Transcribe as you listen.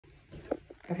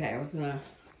Okay, I was gonna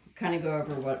kind of go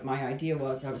over what my idea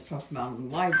was. I was talking about in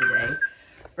live today.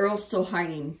 Earl's still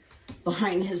hiding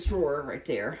behind his drawer right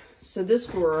there. So this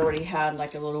drawer already had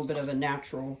like a little bit of a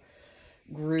natural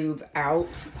groove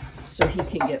out so he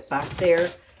can get back there.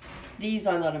 These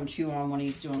I let him chew on when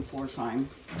he's doing floor time.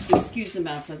 Excuse the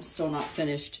mess, I'm still not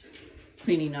finished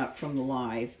cleaning up from the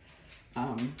live.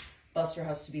 Buster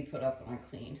has to be put up when I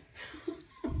clean.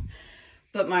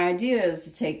 But my idea is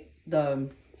to take the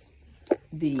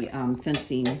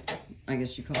fencing, I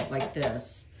guess you call it like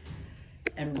this,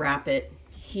 and wrap it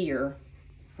here,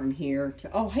 from here to,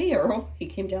 oh, hey, Earl, he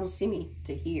came down to see me,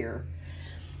 to here.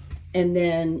 And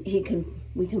then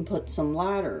we can put some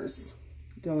ladders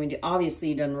going to, obviously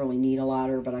he doesn't really need a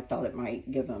ladder, but I thought it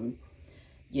might give him,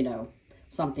 you know,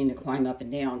 something to climb up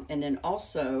and down. And then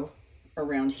also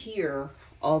around here,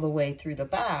 all the way through the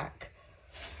back,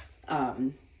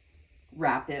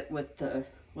 wrap it with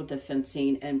the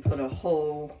fencing and put a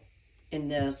hole in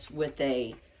this with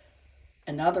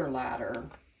another ladder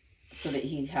so that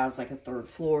he has like a third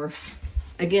floor.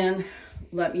 Again,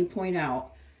 let me point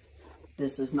out,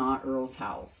 this is not Earl's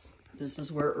house. This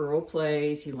is where Earl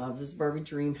plays. He loves his Barbie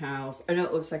dream house. I know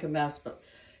it looks like a mess, but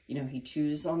you know, he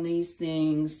chews on these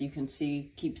things. You can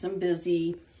see, keeps him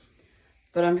busy.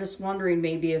 But I'm just wondering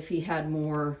maybe if he had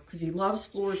more, because he loves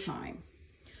floor time.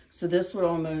 So this would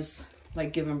almost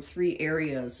like give him 3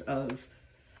 areas of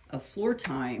floor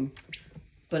time,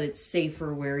 but it's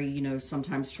safer where he, you know,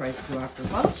 sometimes tries to go after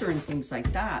Buster and things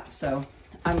like that. So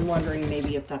I'm wondering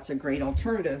maybe if that's a great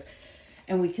alternative.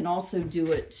 And we can also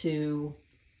do it to,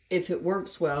 if it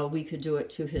works well, we could do it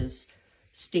to his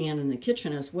stand in the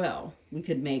kitchen as well. We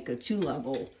could make a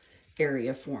 2-level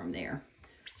area for him there.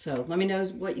 So let me know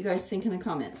what you guys think in the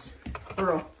comments.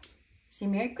 Earl, say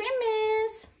Merry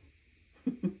Christmas.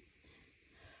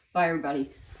 Bye, everybody.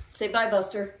 Say bye,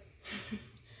 Buster.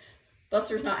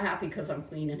 Buster's not happy because I'm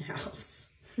cleaning house.